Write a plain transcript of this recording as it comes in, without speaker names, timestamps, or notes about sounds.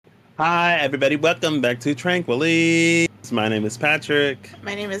Hi, everybody. Welcome back to Tranquilly. My name is Patrick,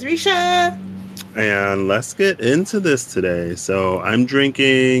 My name is Risha. and let's get into this today. So, I'm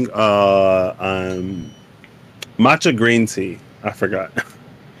drinking matcha green tea. I forgot.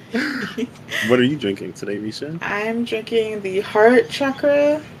 What are you drinking today, Risha? I'm drinking the heart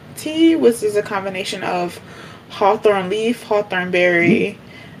chakra tea, which is a combination of hawthorn leaf, hawthorn Mm. berry,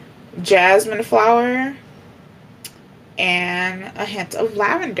 jasmine flower, and a hint of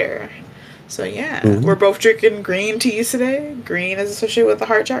lavender. So yeah, we're Ooh, both drinking green teas today. Green is associated with the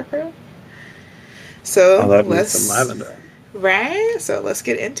heart chakra. I So love me some let's lavender. right. So let's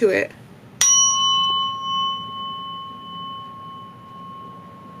get into it.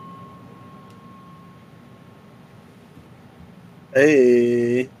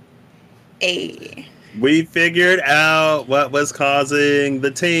 Hey, A. we figured out what was causing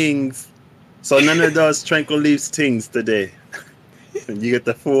the tings. So none of those Tranquil Leaves tings today. You get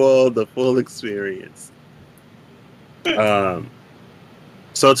the full experience. Um,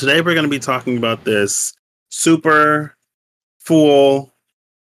 So today we're going to be talking about this super full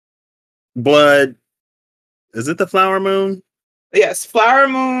blood. Is it the flower moon Yes, flower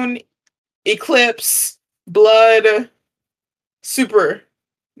moon, eclipse, blood, super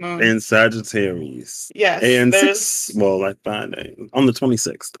moon. in Sagittarius? Yes, And six, there's well, like 5 days on the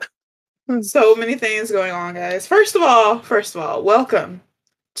 26th. so many things going on, guys. First of all, welcome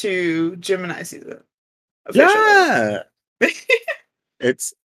to Gemini season officially. Yeah,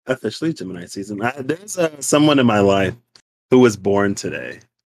 it's officially Gemini season. There's someone in my life who was born today,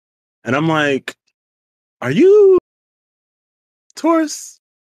 and I'm like, are you Taurus?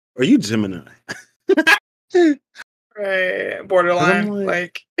 Are you Gemini? Because Right, I'm borderline,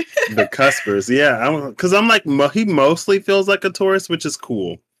 like, like the cuspers, yeah. Because I'm like, he mostly feels like a Taurus, which is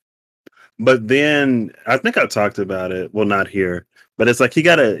cool. But then I think I talked about it. Well, not here, but it's like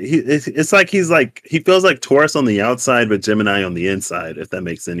it's like he feels like Taurus on the outside, but Gemini on the inside. If that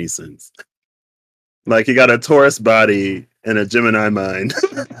makes any sense. Like he got a Taurus body and a Gemini mind.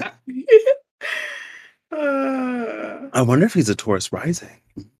 uh, I wonder if he's a Taurus rising.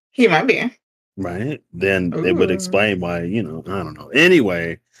 he might be. Right? Then it would Ooh, explain why. I don't know.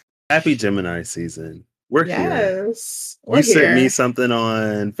 Anyway, happy Gemini season. We're here. yes, You we're sent me here. something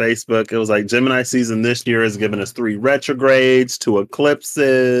on Facebook. It was like Gemini season this year has given us 3 retrogrades, 2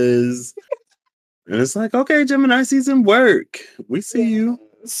 eclipses. And it's like, okay, Gemini season work. We see you.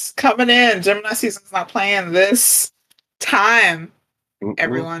 Yes, coming in. Gemini season's not playing this time. Mm-mm.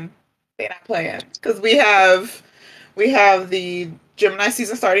 Everyone, they're not playing because we have the Gemini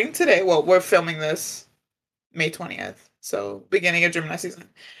season starting today. Well, we're filming this May 20th, so beginning of Gemini season.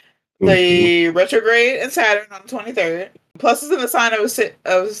 Mhm. The retrograde in Saturn on the 23rd. Plus, it's in the sign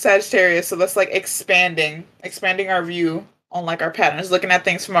of Sagittarius, so that's like expanding our view on like our patterns, looking at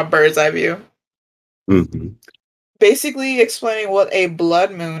things from a bird's eye view. Mhm. Basically, explaining what a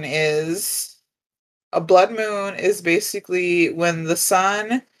blood moon is. A blood moon is basically when the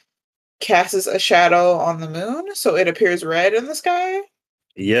sun casts a shadow on the moon, so it appears red in the sky.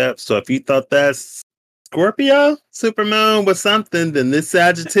 Yep. So if you thought that Scorpio supermoon was something, then this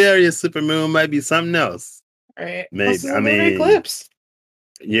Sagittarius supermoon might be something else. Right. Plus, Maybe. it's I a lunar mean, eclipse.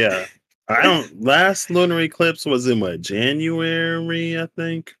 yeah. I don't. Last lunar eclipse was in what, January, I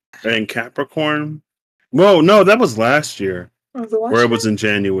think, in Capricorn. Whoa, no, that was last year, Was it where last it year? was in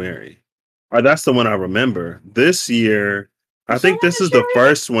January. That's the one I remember. This year, I Was it think this is last year, the Risha?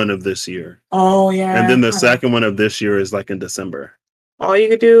 first one of this year. Oh And then yeah. the second one of this year is like in December. All you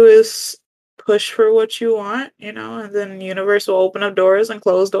could do is push for what you want, and then the universe will open up doors and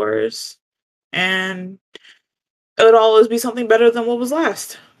close doors, and it would always be something better than what was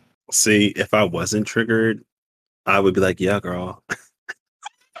last. See, if I wasn't triggered, I would be like, yeah, girl.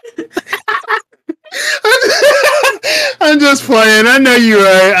 I'm just playing. I know you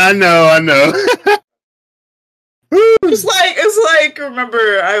are. I know. It's like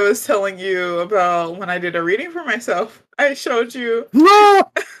remember I was telling you about when I did a reading for myself. I showed you No.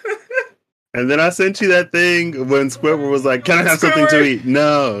 And then I sent you that thing when Squidward was like, "Can I have something to Squidward. eat?"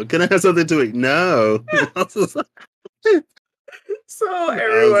 No. Can I have something to eat? No. So I was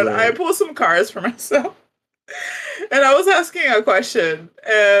everyone, I like, pulled some cards for myself. And I was asking a question,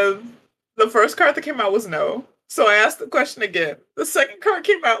 and the first card that came out was no. So I asked the question again. The second card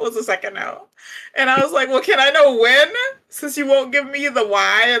came out was a second no. And I was like, well, can I know when? Since you won't give me the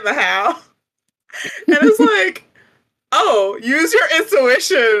why and the how. And it's like, oh, use your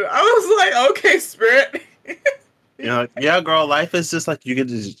intuition. I was like, okay, spirit. yeah, girl. Life is just like you get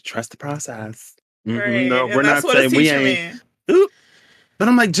to just trust the process. Right. No, we're And that's not what it's saying we teaching ain't. me. Oop. But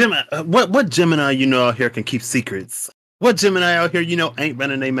I'm like Gemini. What Gemini out here can keep secrets? What Gemini out here, ain't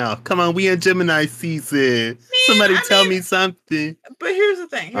running their mouth? Come on, we in Gemini season. Man, Somebody tell me something. But here's the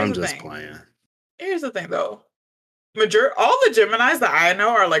thing. I'm just playing. Here's the thing, though. All the Geminis that I know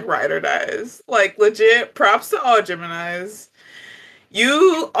are like ride or dies. Like, legit, props to all Geminis.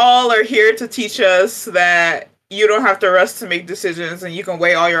 You all are here to teach us that you don't have to rush to make decisions and you can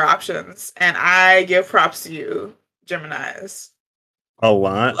weigh all your options. And I give props to you, Geminis. A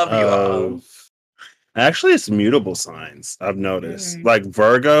lot Love you all. Actually, it's mutable signs, I've noticed. Like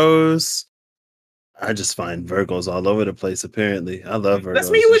Virgos, I just find Virgos all over the place, apparently. I love Virgos. That's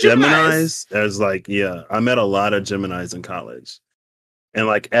me with Geminis, there's I met a lot of Geminis in college. And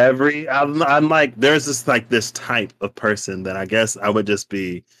like I'm like, there's this type of person that I guess I would just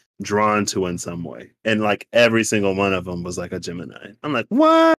be drawn to in some way. And like every single one of them was like a Gemini. I'm like,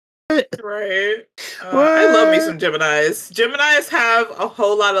 what? Right. I love me some Geminis. Geminis have a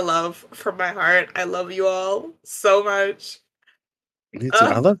whole lot of love from my heart. I love you all so much. Me too.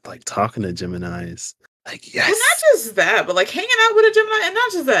 I love like talking to Geminis. Like, yes. Well, not just that, but like hanging out with a Gemini, and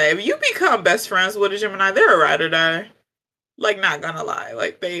not just that. If you become best friends with a Gemini, they're a ride or die. Like, not gonna lie.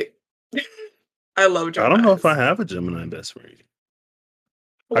 Like, I love Geminis. I don't know if I have a Gemini best friend.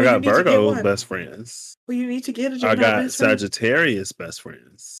 Well, I got Virgo best friends. Well, you need to get a Gemini best friend. I got Sagittarius best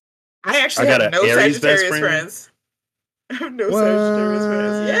friends. I actually have no Sagittarius friends. I have no Sagittarius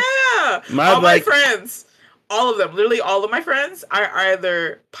friends. Yeah. All my friends, all of them, literally all of my friends are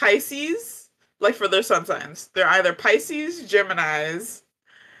either Pisces, like for their sun signs. They're either Pisces, Geminis,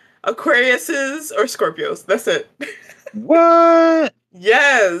 Aquariuses, or Scorpios. That's it. What?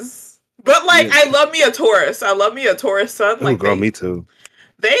 Yes. But like, I love me a Taurus. I love me a Taurus sun. Like, girl, me too.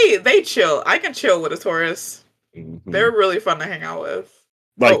 They chill. I can chill with a Taurus. Mm-hmm. They're really fun to hang out with.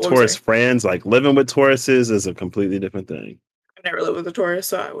 Like Taurus friends, like living with Tauruses is a completely different thing. I never lived with a Taurus,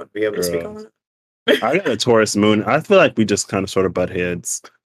 so I wouldn't be able to speak on that. I got a Taurus moon. I feel like we just kind of sort of butt heads.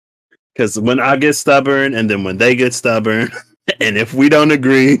 Because when I get stubborn, and then when they get stubborn, and if we don't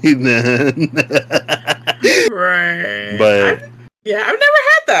agree, then right. But I've never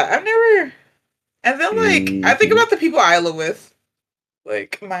had that. And then like I think about the people I live with.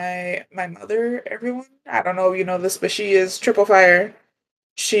 Like my mother, everyone. I don't know if you know this, but she is triple fire.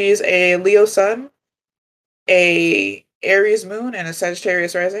 She's a Leo sun, a Aries moon, and a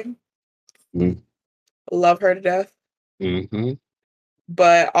Sagittarius rising. Love her to death. Mm-hmm.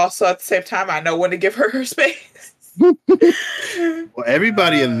 But also at the same time, I know when to give her space. Well,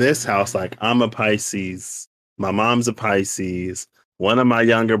 everybody in this house, like I'm a Pisces. My mom's a Pisces. One of my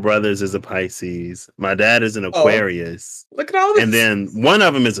younger brothers is a Pisces. My dad is an Aquarius. Look at all this. And then one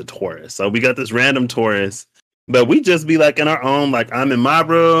of them is a Taurus. So we got this random Taurus. But we just be like in our own, like I'm in my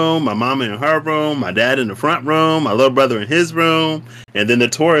room, my mama in her room, my dad in the front room, my little brother in his room, and then the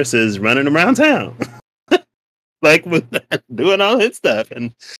Taurus is running around town. Like with doing all his stuff.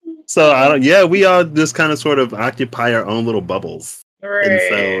 And so we all just kind of sort of occupy our own little bubbles. Right. And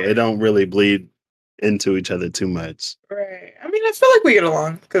so it don't really bleed into each other too much. Right. I mean, I feel like we get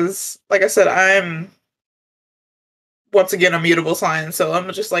along because, like I said, I'm once again a mutable sign, so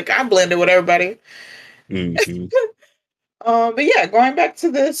I'm just like I blended with everybody. Mm-hmm. But yeah, going back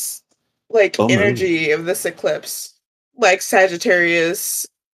to this energy of this eclipse, like Sagittarius,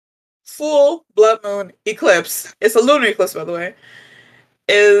 full blood moon eclipse. It's a lunar eclipse, by the way.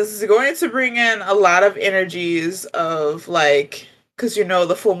 Is going to bring in a lot of energies of like, because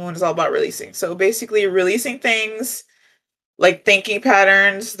the full moon is all about releasing. So basically, releasing things like thinking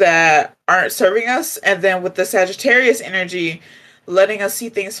patterns that aren't serving us, and then with the Sagittarius energy, letting us see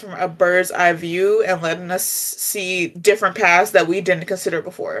things from a bird's eye view and letting us see different paths that we didn't consider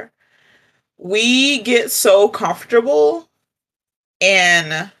before. We get so comfortable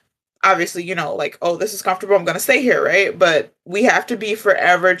and obviously, like, oh, this is comfortable, I'm going to stay here, right? But we have to be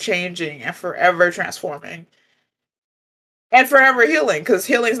forever changing and forever transforming and forever healing, because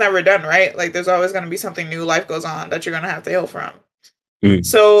healing's never done, right? Like, there's always going to be something new, life goes on, that you're going to have to heal from.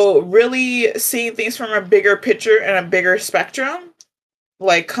 So really seeing things from a bigger picture and a bigger spectrum,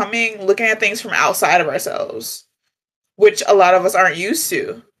 like looking at things from outside of ourselves, which a lot of us aren't used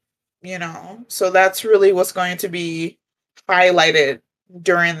to, So that's really what's going to be highlighted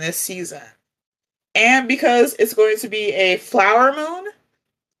during this season. And because it's going to be a flower moon,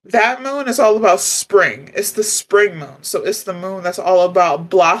 that moon is all about spring. It's the spring moon. So it's the moon that's all about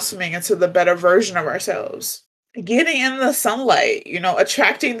blossoming into the better version of ourselves. Getting in the sunlight,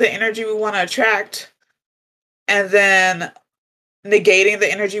 attracting the energy we want to attract, and then negating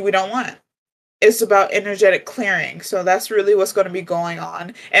the energy we don't want. It's about energetic clearing. So that's really what's going to be going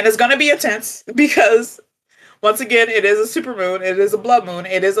on. And it's going to be intense because once again, it is a supermoon, it is a blood moon,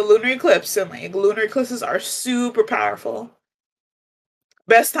 it is a lunar eclipse, and like lunar eclipses are super powerful.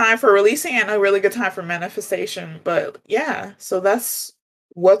 Best time for releasing and a really good time for manifestation. But yeah, so that's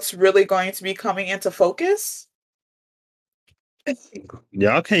what's really going to be coming into focus.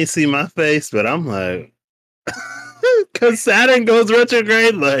 Y'all can't see my face, but I'm like, because Saturn goes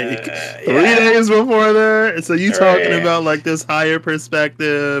retrograde like 3 days before there. So you talking about like this higher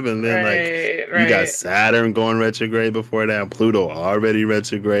perspective, and then like you got Saturn going retrograde before that, Pluto already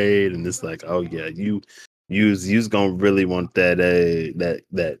retrograde, and it's like, oh yeah, you's gonna really want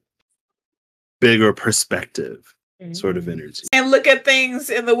that bigger perspective sort of energy. And look at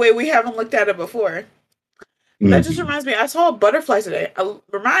things in the way we haven't looked at it before. That just reminds me, I saw a butterfly today. I'll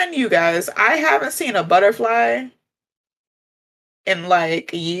remind you guys, I haven't seen a butterfly in like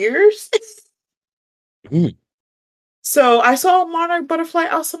years. So I saw a monarch butterfly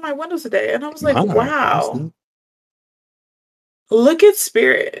outside my window today, and I was like, wow. Look at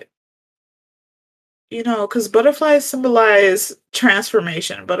spirit. You know, because butterflies symbolize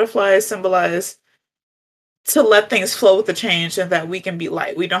transformation. Butterflies symbolize to let things flow with the change and that we can be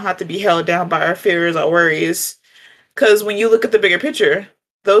light. We don't have to be held down by our fears or worries. Because when you look at the bigger picture,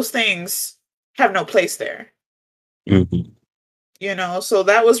 those things have no place there. You know, so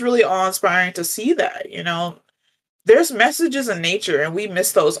that was really awe-inspiring to see that, you know. There's messages in nature and we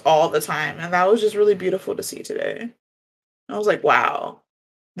miss those all the time. And that was just really beautiful to see today. I was like, wow,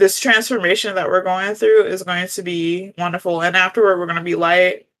 this transformation that we're going through is going to be wonderful. And afterward, we're going to be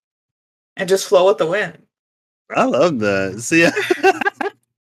light and just flow with the wind. I love that. See,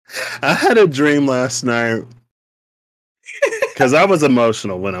 I had a dream last night because I was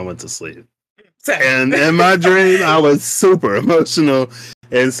emotional when I went to sleep. And in my dream, I was super emotional.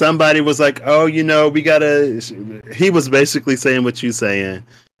 And somebody was like, oh, you know, he was basically saying what you saying.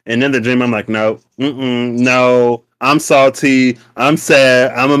 And in the dream, I'm like, no, no, I'm salty. I'm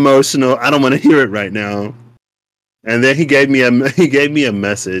sad. I'm emotional. I don't want to hear it right now. And then he gave me a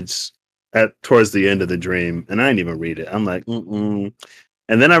message towards the end of the dream, and I didn't even read it. I'm like, And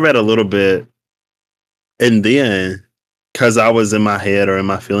then I read a little bit, and then because I was in my head or in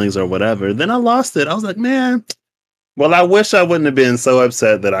my feelings or whatever, then I lost it. I was like, man, well, I wish I wouldn't have been so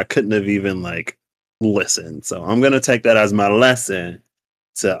upset that I couldn't have even like listened. So I'm gonna take that as my lesson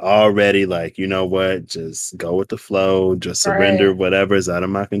to already like, you know what, just go with the flow, just surrender whatever is out of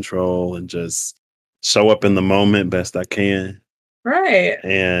my control, and just show up in the moment best I can. Right.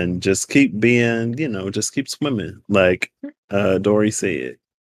 And just keep being, you know, just keep swimming, like Dory said.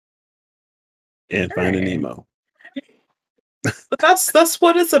 And finding Nemo. But that's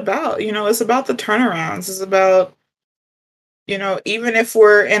what it's about. You know, it's about the turnarounds. It's about, you know, even if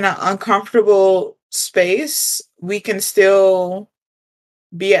we're in an uncomfortable space, we can still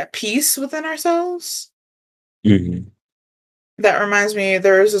be at peace within ourselves. That reminds me,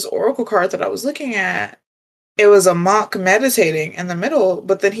 there's this oracle card that I was looking at. It was a monk meditating in the middle,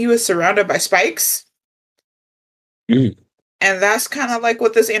 but then he was surrounded by spikes. And that's kind of like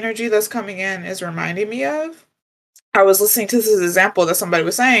what this energy that's coming in is reminding me of. I was listening to this example that somebody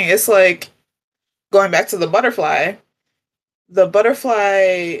was saying. It's like going back to the butterfly. The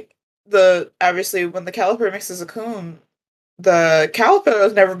butterfly, obviously when the caterpillar mixes a cocoon, the caterpillar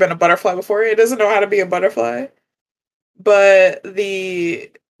has never been a butterfly before. It doesn't know how to be a butterfly. But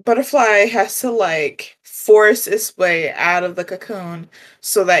the butterfly has to like force its way out of the cocoon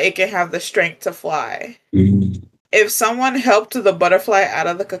so that it can have the strength to fly. If someone helped the butterfly out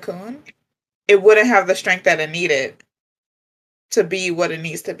of the cocoon, it wouldn't have the strength that it needed to be what it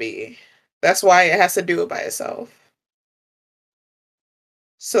needs to be. That's why it has to do it by itself.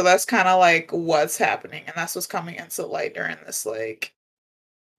 So that's kind of like what's happening, and that's what's coming into light during this like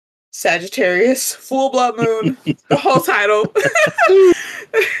Sagittarius full blood moon. The whole title.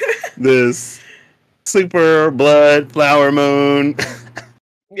 This super blood flower moon.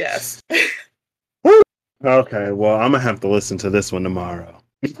 Yes. Okay, well, I'm gonna have to listen to this one tomorrow.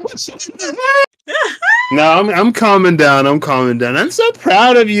 No, I'm calming down. I'm so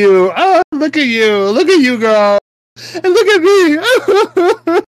proud of you. Oh, look at you, girl, and look at me.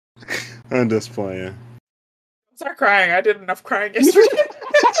 I'm just playing. Start crying. I did enough crying yesterday.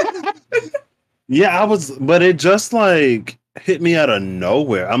 Yeah, but it just like hit me out of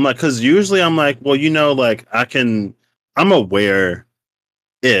nowhere. I'm like, because usually I'm like, well, you know, like I'm aware-ish.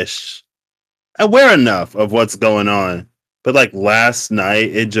 Aware enough of what's going on. But like last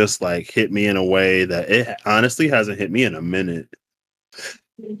night, it just like hit me in a way that it honestly hasn't hit me in a minute.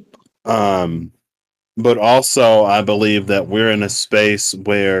 But also I believe that we're in a space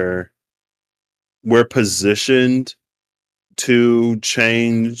where we're positioned to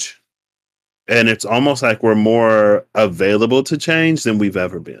change And it's almost like we're more available to change than we've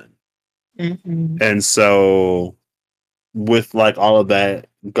ever been. Mm-hmm. And so with like all of that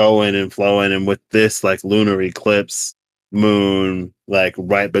going and flowing, and with this like lunar eclipse moon, like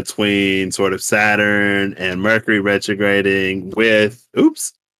right between sort of Saturn and Mercury retrograding, with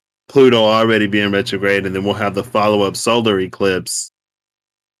Pluto already being retrograde, and then we'll have the follow-up solar eclipse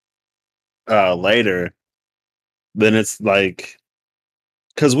later, then it's like,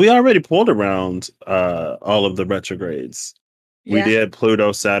 because we already pulled around all of the retrogrades. We Yeah. did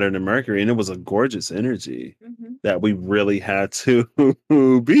Pluto, Saturn, and Mercury, and it was a gorgeous energy Mm-hmm. that we really had to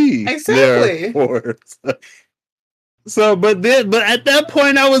be Exactly. there for. So, but at that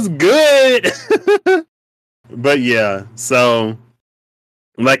point, I was good. But yeah, so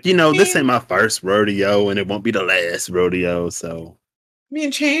like, this ain't my first rodeo, and it won't be the last rodeo. So, I mean,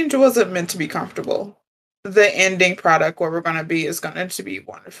 change wasn't meant to be comfortable. The ending product where we're going to be is going to be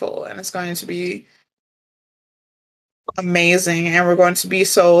wonderful, and it's going to be amazing, and we're going to be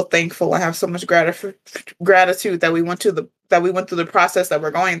so thankful and have so much gratitude that we went through the process that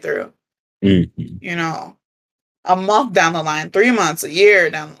we're going through. mm-hmm. A month down the line, 3 months, a year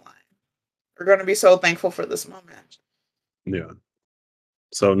down the line, we're going to be so thankful for this moment. Yeah.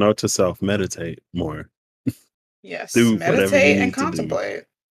 So note to self: meditate more. Yes, Do meditate and contemplate.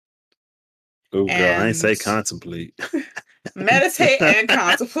 Oh, girl, I ain't say contemplate. Meditate and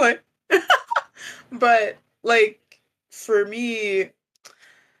contemplate. But like, for me,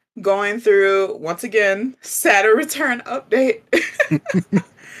 going through, once again, Saturn return update.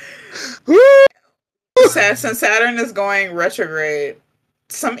 Since Saturn is going retrograde,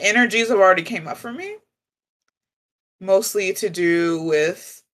 some energies have already came up for me. Mostly to do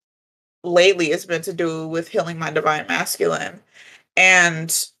with, lately it's been to do with healing my divine masculine.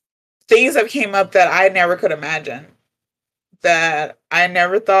 And things have came up that I never could imagine, that I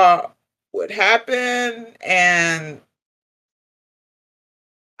never thought would happen. And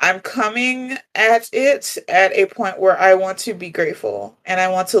I'm coming at it at a point where I want to be grateful, and I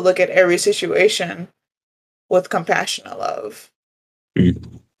want to look at every situation with compassion and love.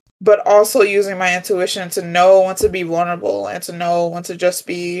 But also using my intuition to know when to be vulnerable and to know when to just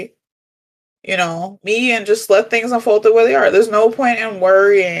be, me, and just let things unfold the way they are. There's no point in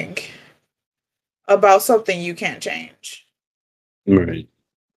worrying about something you can't change. Right.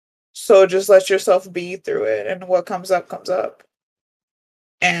 So just let yourself be through it, and what comes up, comes up.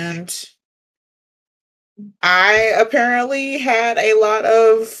 And I apparently had a lot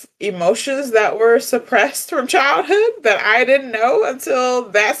of emotions that were suppressed from childhood that I didn't know until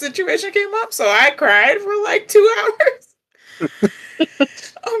that situation came up. So I cried for like 2 hours.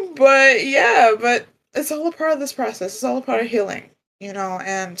 But it's all a part of this process. It's all a part of healing,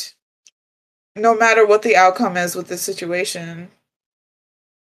 and no matter what the outcome is with this situation,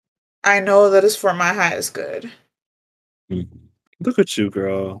 I know that it's for my highest good. Look at you,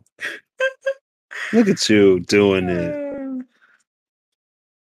 girl. Look at you doing it.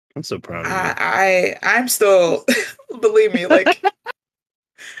 I'm so proud of you. I'm still, believe me, like,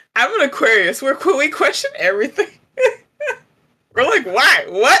 I'm an Aquarius. We question everything. We're like, why?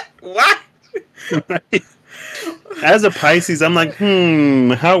 What? Why? Right. As a Pisces, I'm like,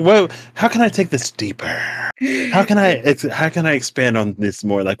 how can I take this deeper? How can I expand on this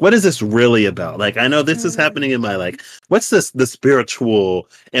more? Like, what is this really about? Like, I know this is happening in my, like, what's the spiritual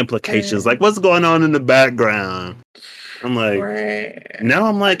implications? Like, what's going on in the background? I'm like, now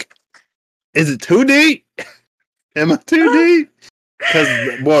I'm like, is it too deep? Am I too deep?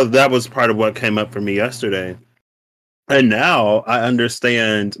 Because, well, that was part of what came up for me yesterday. And now I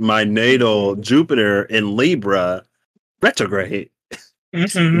understand my natal Jupiter in Libra retrograde.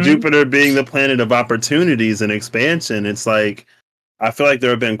 Mm-hmm. Jupiter being the planet of opportunities and expansion. It's like, I feel like there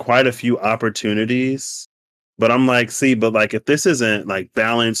have been quite a few opportunities, but I'm like, but like, if this isn't like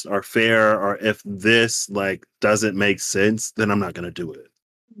balanced or fair, or if this like doesn't make sense, then I'm not going to do it.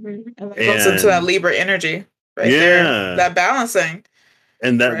 Mm-hmm. And that goes into that Libra energy right there, that balancing.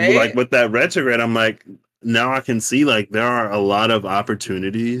 And that, like, with that retrograde, I'm like, now I can see like there are a lot of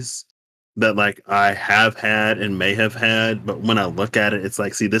opportunities that like I have had and may have had, but when I look at it, it's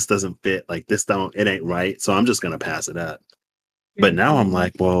like, see, this doesn't fit. Like, it ain't right. So I'm just gonna pass it up. But now I'm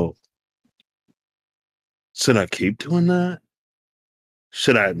like, well, should I keep doing that?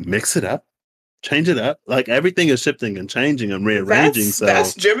 Should I mix it up? Change it up? Like, everything is shifting and changing and rearranging.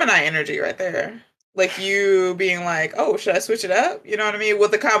 That's Gemini energy right there. Like, you being like, oh, should I switch it up? You know what I mean? With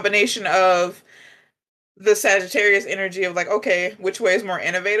the combination of the Sagittarius energy of like, okay, which way is more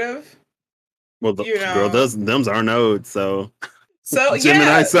innovative? Well, girl, them's our nodes, so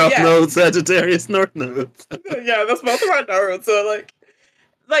Gemini South node, Sagittarius North node. Yeah, that's both of our nodes. So like,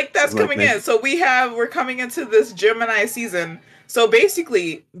 like that's Like, coming in. So we're coming into this Gemini season. So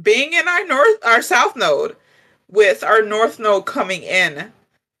basically, being in our south node with our north node coming in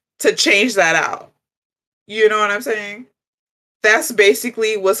to change that out. You know what I'm saying? That's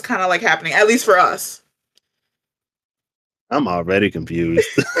basically what's kind of like happening, at least for us. I'm already confused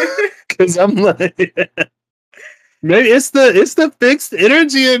because I'm like, maybe it's the fixed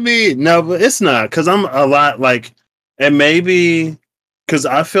energy in me. No, but it's not because I'm a lot like, and maybe because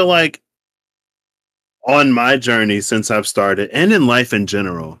I feel like on my journey since I've started and in life in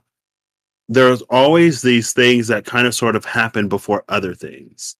general, there's always these things that kind of sort of happen before other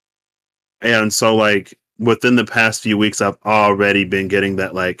things. And so, like, within the past few weeks, I've already been getting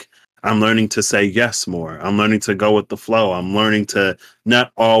that, like, I'm learning to say yes more. I'm learning to go with the flow. I'm learning to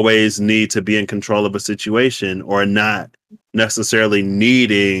not always need to be in control of a situation or not necessarily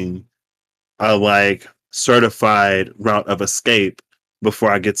needing a, like, certified route of escape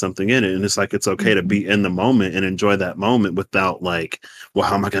before I get something in it. And it's like, it's okay to be in the moment and enjoy that moment without, like, well,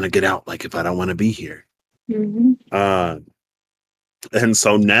 how am I going to get out? Like, if I don't want to be here. And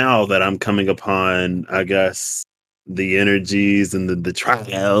so now that I'm coming upon, I guess, the energies and the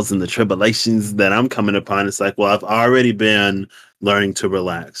trials and the tribulations that I'm coming upon, it's like, well, I've already been learning to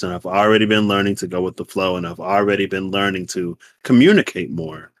relax and I've already been learning to go with the flow and I've already been learning to communicate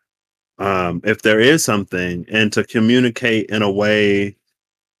more. If there is something, and to communicate in a way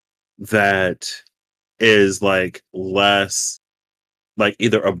that is like less like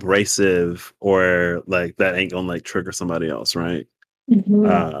either abrasive or like that ain't gonna like trigger somebody else, right?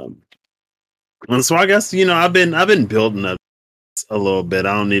 And so I guess I've been building up a little bit.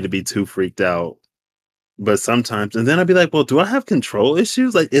 I don't need to be too freaked out, but sometimes, and then I'd be like, well, do I have control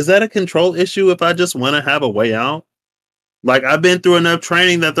issues? Like, is that a control issue if I just want to have a way out? Like, I've been through enough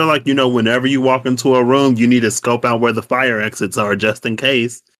training that they're like, whenever you walk into a room, you need to scope out where the fire exits are just in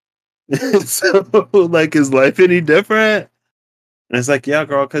case. So, like, is life any different? And it's like, yeah,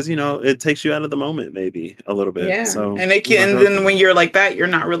 girl, because it takes you out of the moment, maybe a little bit. Yeah, So, and then when you're like that, you're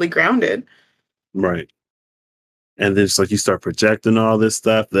not really grounded. Right. And then it's like you start projecting all this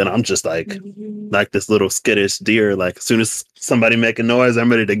stuff. Then I'm just like this little skittish deer. Like, as soon as somebody make a noise,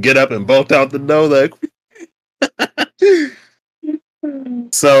 I'm ready to get up and bolt out the door. Like,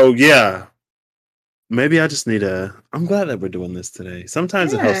 so yeah, maybe I just need I'm glad that we're doing this today.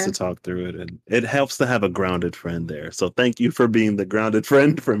 Sometimes it helps to talk through it, and it helps to have a grounded friend there. So thank you for being the grounded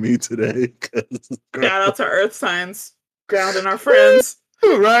friend for me today. Shout out to Earth Signs, grounding our friends.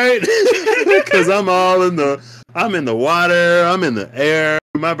 Right? Because I'm in the water, I'm in the air.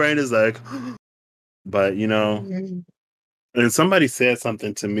 My brain is like, but and somebody said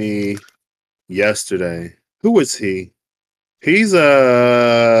something to me yesterday. Who was he? He's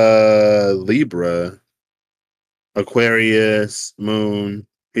a Libra, Aquarius, Moon.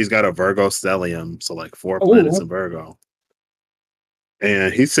 He's got a Virgo stellium, so like 4 planets in Virgo.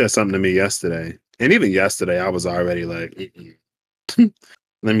 And he said something to me yesterday. And even yesterday, I was already like,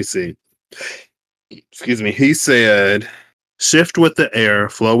 let me see. Excuse me. He said, shift with the air,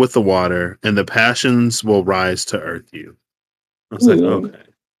 flow with the water, and the passions will rise to earth you. I was like, okay.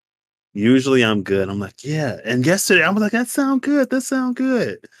 Usually I'm good. I'm like, yeah. And yesterday I was like, that sound good. That sound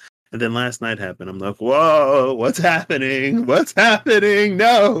good. And then last night happened. I'm like, whoa, what's happening? What's happening?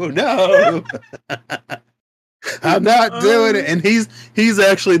 No. I'm not doing it. And he's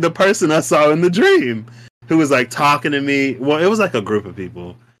actually the person I saw in the dream who was like talking to me. Well, it was like a group of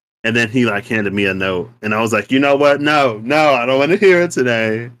people. And then he like handed me a note. And I was like, you know what? No, I don't want to hear it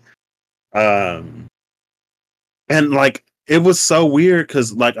today. And like, it was so weird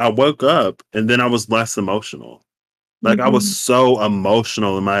because like I woke up and then I was less emotional. Like I was so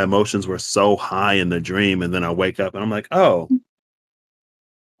emotional and my emotions were so high in the dream. And then I wake up and I'm like, oh,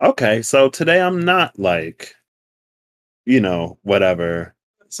 okay. So today I'm not like, whatever.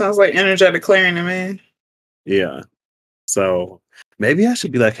 Sounds like energetic clearing to me. Yeah. So maybe I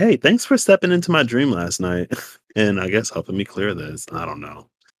should be like, hey, thanks for stepping into my dream last night. And I guess helping me clear this. I don't know.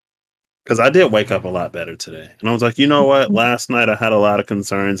 Because I did wake up a lot better today. And I was like, you know what? Last night I had a lot of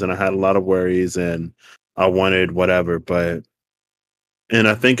concerns and I had a lot of worries and I wanted whatever. And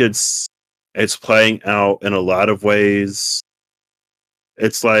I think it's playing out in a lot of ways.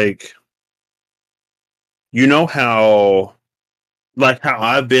 It's like, how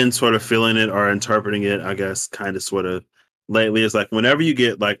I've been sort of feeling it or interpreting it, I guess, kind of sort of lately, is like whenever you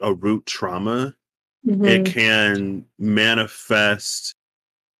get like a root trauma, it can manifest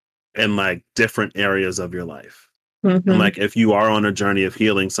in like different areas of your life. And like if you are on a journey of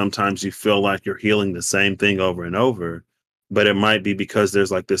healing, sometimes you feel like you're healing the same thing over and over, but it might be because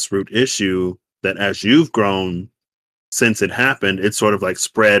there's like this root issue that as you've grown since it happened, it sort of like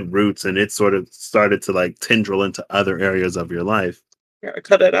spread roots and it sort of started to like tendril into other areas of your life. Gotta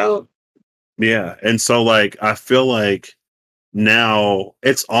cut it out. Yeah. And so like I feel like now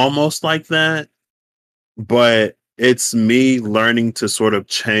it's almost like that, but it's me learning to sort of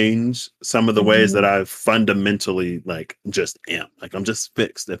change some of the ways that Mhm. I've fundamentally like just am. Like I'm just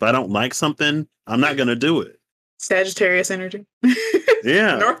fixed. If I don't like something, I'm not gonna do it. Sagittarius energy.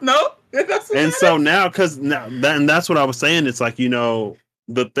 Yeah. North Node. That's what And that so is. now, because now, and that's what I was saying. It's like,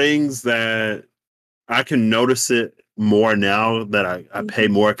 the things that I can notice it more now that I pay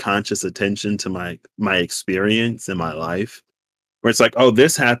Mhm. more conscious attention to my experience in my life, where it's like, oh,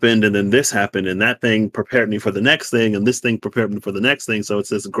 this happened and then this happened and that thing prepared me for the next thing and this thing prepared me for the next thing. So it's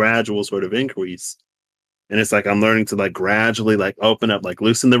this gradual sort of increase. And it's like I'm learning to like gradually like open up, like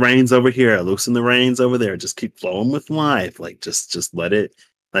loosen the reins over here, loosen the reins over there, just keep flowing with life. Like just let it,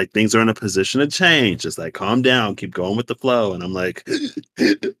 like things are in a position to change. Just like calm down, keep going with the flow. And I'm like,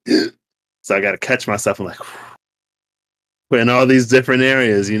 so I gotta catch myself. I'm like in all these different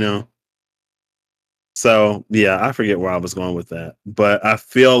areas. So yeah, I forget where I was going with that. But I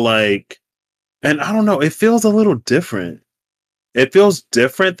feel like, and I don't know, it feels a little different. It feels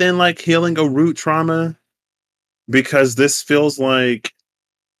different than like healing a root trauma because this feels like,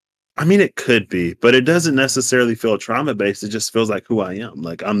 I mean, it could be, but it doesn't necessarily feel trauma based. It just feels like who I am.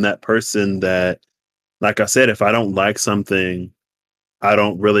 Like I'm that person that, like I said, if I don't like something, I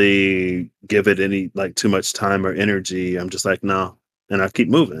don't really give it any like too much time or energy. I'm just like, no. And I keep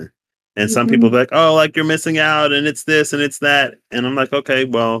moving. And some people Mhm. be like, oh, like you're missing out and it's this and it's that. And I'm like, okay,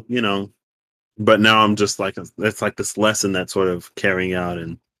 well, but now I'm just like, it's like this lesson that's sort of carrying out.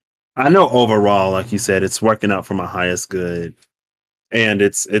 And I know overall, like you said, it's working out for my highest good. And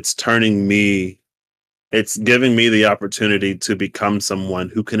it's turning me, it's giving me the opportunity to become someone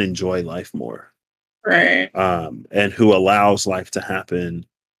who can enjoy life more, Right. and who allows life to happen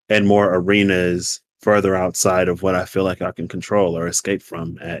in more arenas further outside of what I feel like I can control or escape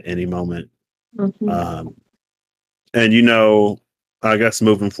from at any moment. Mhm. Um, and I guess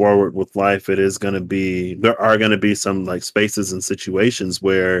moving forward with life, there are going to be some like spaces and situations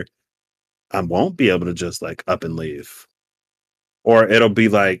where I won't be able to just like up and leave, or it'll be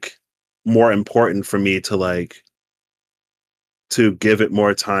like more important for me to give it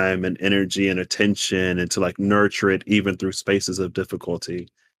more time and energy and attention and to like nurture it even through spaces of difficulty.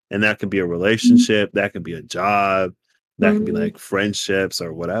 And that could be a relationship, that could be a job, that could be Mhm. like friendships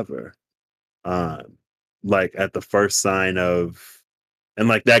or whatever. Um, like at the first sign of, and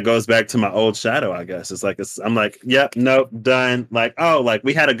like that goes back to my old shadow, I guess. I'm like, yep, nope, done. Like, oh, like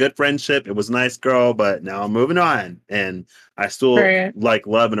we had a good friendship. It was nice, girl, but now I'm moving on. And I still Right. like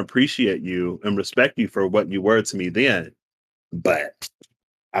love and appreciate you and respect you for what you were to me then. But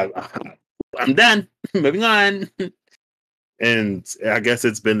I'm done. Moving on. And I guess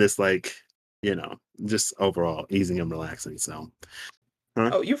it's been this like, you know, just overall easing and relaxing. So, huh?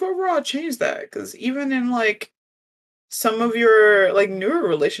 Oh, you've overall changed that because even in like some of your like newer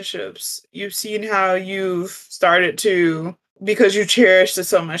relationships, you've seen how you've started to, because you cherished it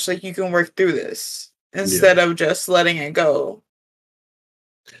so much, like you can work through this Yeah. instead of just letting it go.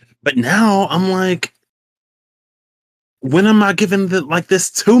 But now I'm like, when am I giving like this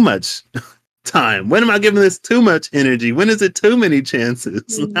too much time? When am I giving this too much energy? When is it too many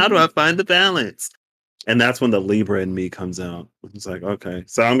chances? How do Mhm. I find the balance? And that's when the Libra in me comes out. It's like, okay,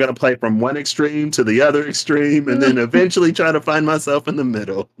 so I'm gonna play from one extreme to the other extreme, and then eventually try to find myself in the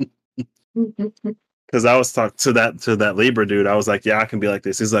middle. Because I was talking to that Libra dude. I was like, yeah, I can be like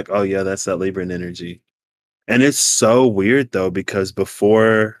this. He's like, oh yeah, that's that Libran energy. And it's so weird though, because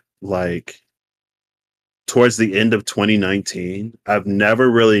before like towards the end of 2019, I've never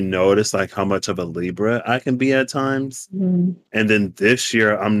really noticed like how much of a Libra I can be at times. Mhm. And then this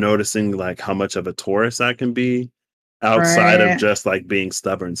year, I'm noticing like how much of a Taurus I can be outside of Right. just like being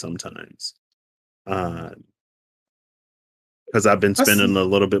stubborn sometimes. Because I've been That's spending a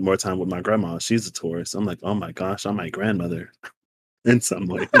little bit more time with my grandma. She's a Taurus. I'm like, oh my gosh, I'm my grandmother in some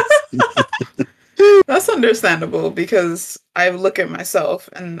ways. that's understandable because I look at myself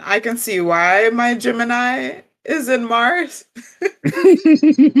and I can see why my Gemini is in Mars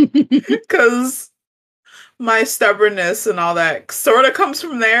because my stubbornness and all that sort of comes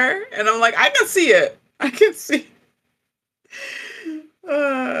from there, and I'm like, I can see it. I can see.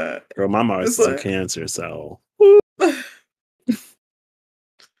 Uh, Girl, my Mars it's is in like, Cancer, so. so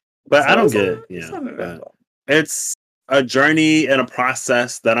But I don't it's, get it, it's but uneventful. it's a journey and a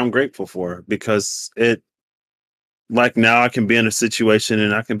process that I'm grateful for because like now I can be in a situation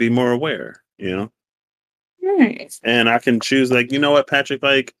and I can be more aware. Right. And I can choose, like, you know what, Patrick,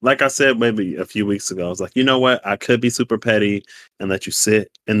 like I said maybe a few weeks ago, I was like, you know what, I could be super petty and let you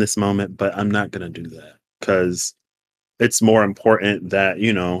sit in this moment, but I'm not gonna do that because it's more important that,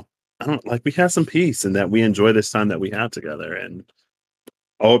 I don't like we have some peace and that we enjoy this time that we have together. And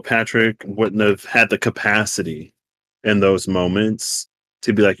old Patrick wouldn't have had the capacity in those moments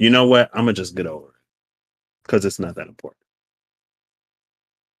to be like, you know what, I'm gonna just get over it because it's not that important.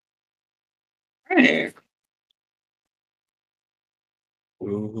 Right.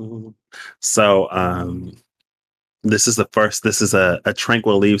 Ooh. So, this is a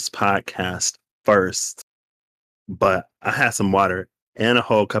Tranquil Leaves podcast first, but I had some water and a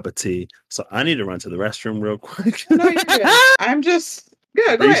whole cup of tea, so I need to run to the restroom real quick. No, you're good. I'm just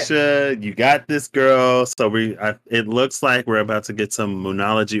good. Go ahead. Risha, you got this, girl. So it looks like we're about to get some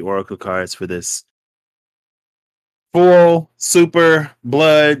Moonology Oracle cards for this full super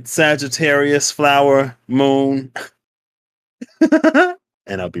blood Sagittarius flower moon.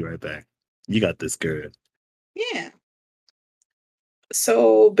 And I'll be right back. You got this, girl. Yeah.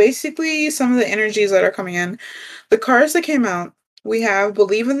 So basically, some of the energies that are coming in, the cards that came out, we have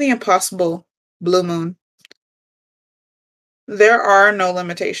Believe in the Impossible, Blue Moon. There are no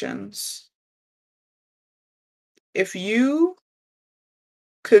limitations. If you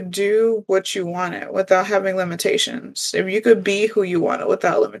could do what you wanted without having limitations, if you could be who you wanted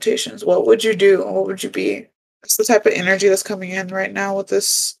without limitations, what would you do? What would you be? That's the type of energy that's coming in right now with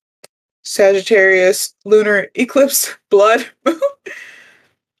this Sagittarius lunar eclipse blood.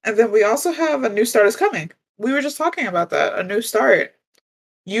 And then we also have a new start is coming. We were just talking about that, a new start.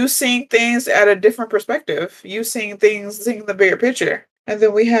 You seeing things at a different perspective. You seeing things, seeing the bigger picture. And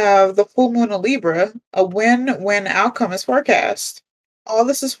then we have the full moon of Libra. A win-win outcome is forecast. All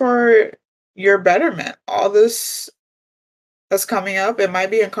this is for your betterment. All this that's coming up, it might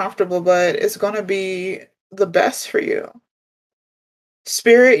be uncomfortable, but it's going to be the best for you.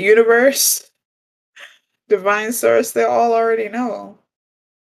 Spirit, universe, divine source, they all already know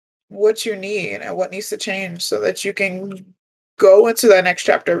what you need and what needs to change so that you can go into that next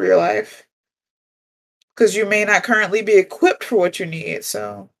chapter of your life. Because you may not currently be equipped for what you need,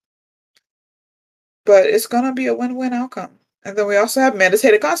 but it's going to be a win-win outcome. And then we also have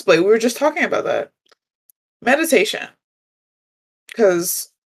meditative cosplay. We were just talking about that. Meditation.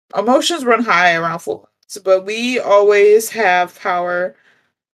 Because emotions run high around full moons, but we always have power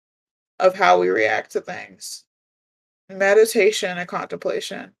of how we react to things. Meditation and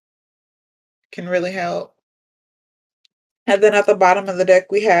contemplation can really help. And then at the bottom of the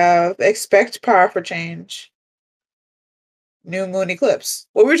deck, we have expect power for change. New moon eclipse.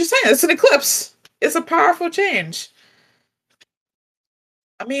 What we were just saying, it's an eclipse. It's a powerful change.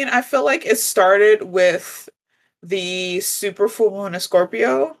 I mean, I feel like it started with the super full moon of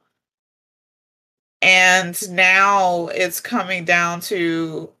Scorpio. And now it's coming down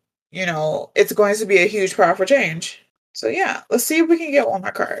to, it's going to be a huge powerful change. So yeah, let's see if we can get one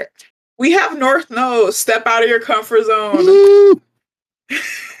more card. We have North Node, step out of your comfort zone.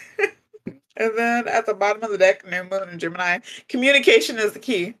 And then at the bottom of the deck, New Moon and Gemini, communication is the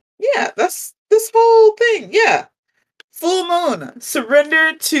key. Yeah, that's this whole thing. Yeah. Full moon,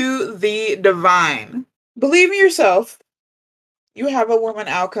 surrender to the divine. Believe in yourself. You have a woman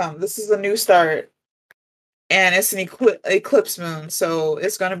outcome. This is a new start. And it's an eclipse moon. So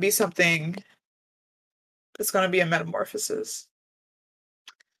it's going to be something. It's going to be a metamorphosis.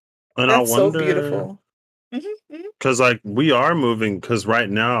 And that's I wonder, so beautiful. Because we are moving, because right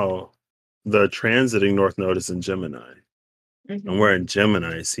now the transiting North Node is in Gemini. And we're in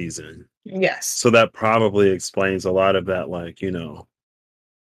Gemini season. Yes. So that probably explains a lot of that,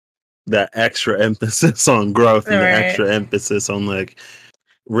 that extra emphasis on growth and the extra emphasis on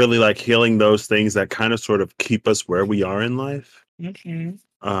really healing those things that kind of sort of keep us where we are in life. And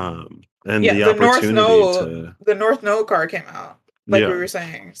the opportunity the North Node card came out, we were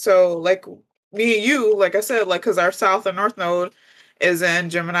saying. So me and you, like I said, because our South and North Node is in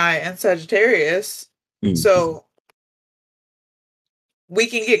Gemini and Sagittarius. So we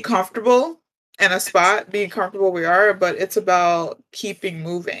can get comfortable in a spot, being comfortable where we are, but it's about keeping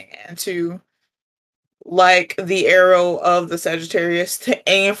moving and to, the arrow of the Sagittarius, to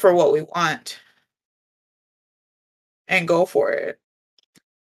aim for what we want and go for it.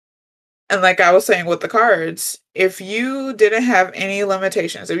 And like I was saying with the cards, if you didn't have any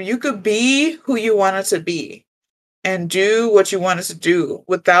limitations, if you could be who you wanted to be and do what you wanted to do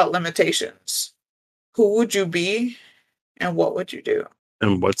without limitations, who would you be and what would you do?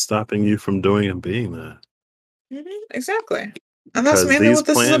 And what's stopping you from doing and being that? Exactly. And that's mainly what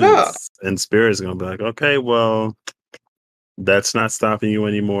this is about. And Spirit is going to be like, okay, well, That's not stopping you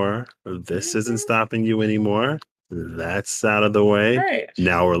anymore. This isn't stopping you anymore. That's out of the way. Right.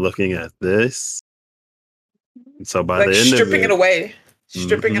 Now we're looking at this. So by Like the end of stripping it away.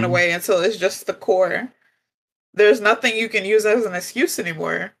 Stripping it Mhm. away until it's just the core. There's nothing you can use as an excuse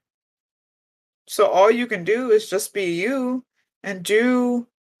anymore. So all you can do is just be you and do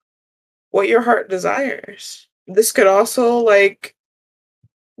what your heart desires. This could also like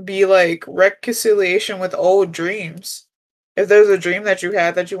be like reconciliation with old dreams. If there's a dream that you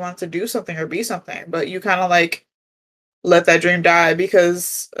had that you want to do something or be something, but you kind of like let that dream die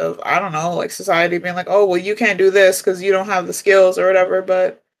because of, I don't know, like society being like, oh, well, you can't do this because you don't have the skills or whatever,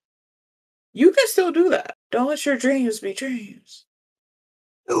 but you can still do that. Don't let your dreams be dreams.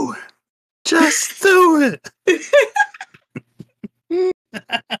 Do it. Just do it.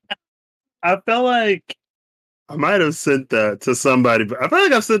 I feel like I might have sent that to somebody, but I feel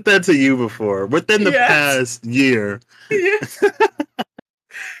like I've sent that to you before within the Yes. past year. Yes.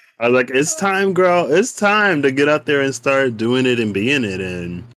 I was like, it's time, girl. It's time to get out there and start doing it and being it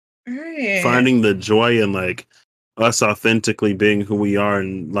and Right. finding the joy in like us authentically being who we are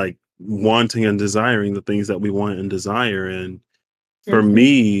and like wanting and desiring the things that we want and desire. And for Mhm.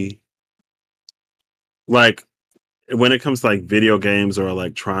 me, like when it comes to like video games or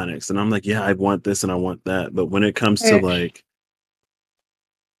electronics, and I'm like, yeah, I want this and I want that. But when it comes to Right.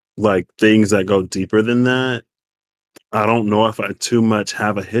 like things that go deeper than that, I don't know if I too much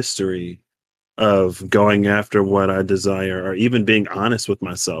have a history of going after what I desire or even being honest with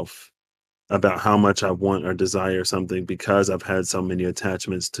myself about how much I want or desire something because I've had so many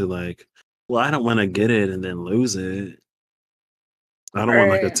attachments to like, well, I don't want to get it and then lose it. I don't want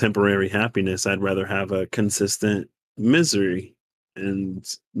like a Right. temporary happiness. I'd rather have a consistent misery. And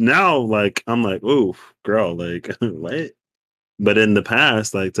now like I'm like, ooh, girl, like what? But in the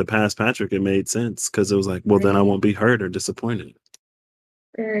past, like to past Patrick, it made sense because it was like, well, then I Right. won't be hurt or disappointed.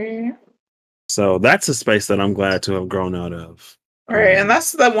 Right. So that's a space that I'm glad to have grown out of. Right. And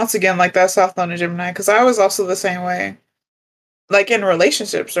that's that once again, like that South London Gemini, because I was also the same way. Like in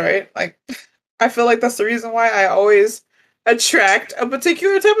relationships, right? Like I feel like that's the reason why I always attract a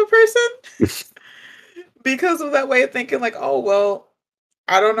particular type of person because of that way of thinking, like, oh well,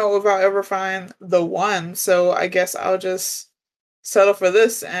 I don't know if I'll ever find the one, so I guess I'll just settle for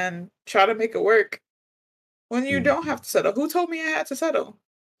this and try to make it work. When you don't have to settle. Who told me I had to settle?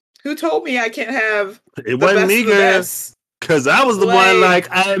 Who told me I can't have It the wasn't best me, of the girl. best? Cause I was the one Like,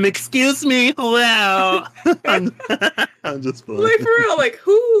 like, excuse me, well, I'm, I'm just playing. like for real, like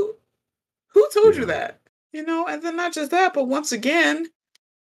who told you Yeah, that? You know, and then not just that, but once again,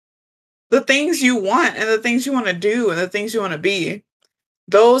 the things you want and the things you want to do and the things you want to be,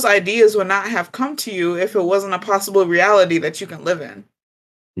 those ideas would not have come to you if it wasn't a possible reality that you can live in.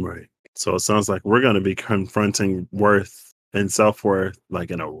 right. So it sounds like we're gonna be confronting worth and self worth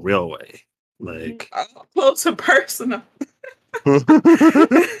like in a real way, like. Close and personal.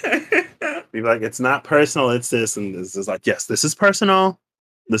 Be like, it's not personal, it's this, and this is like, yes, this is personal.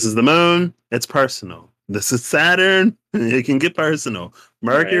 This is the moon, it's personal. This is Saturn, it can get personal.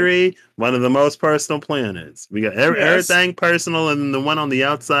 Right. Mercury, one of the most personal planets. We got Yes. everything personal, and then the one on the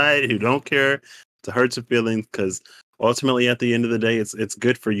outside who don't care to hurt your feelings, because ultimately at the end of the day, it's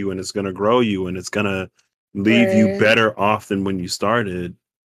good for you and it's gonna grow you and it's gonna leave you Right. better off than when you started.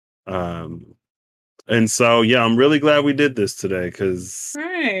 Um and so yeah, I'm really glad we did this today because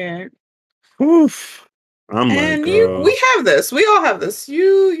Right. oof. I'm like, And we have this. We all have this.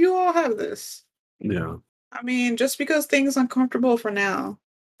 You all have this. yeah. I mean, just because things uncomfortable for now,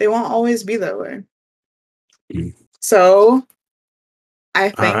 they won't always be that way. Mm. So I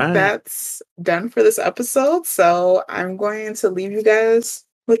All think right. that's done for this episode. So I'm going to leave you guys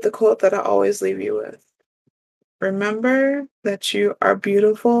with the quote that I always leave you with. Remember that you are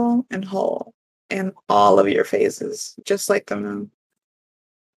beautiful and whole in all of your phases, just like the moon.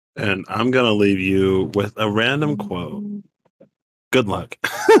 And I'm gonna leave you with a random quote. Good luck.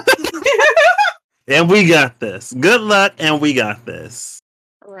 And we got this. Good luck, and we got this.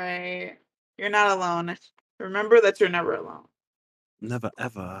 Right. You're not alone. Remember that you're never alone. Never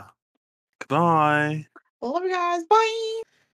ever. Goodbye. Love you guys. Bye.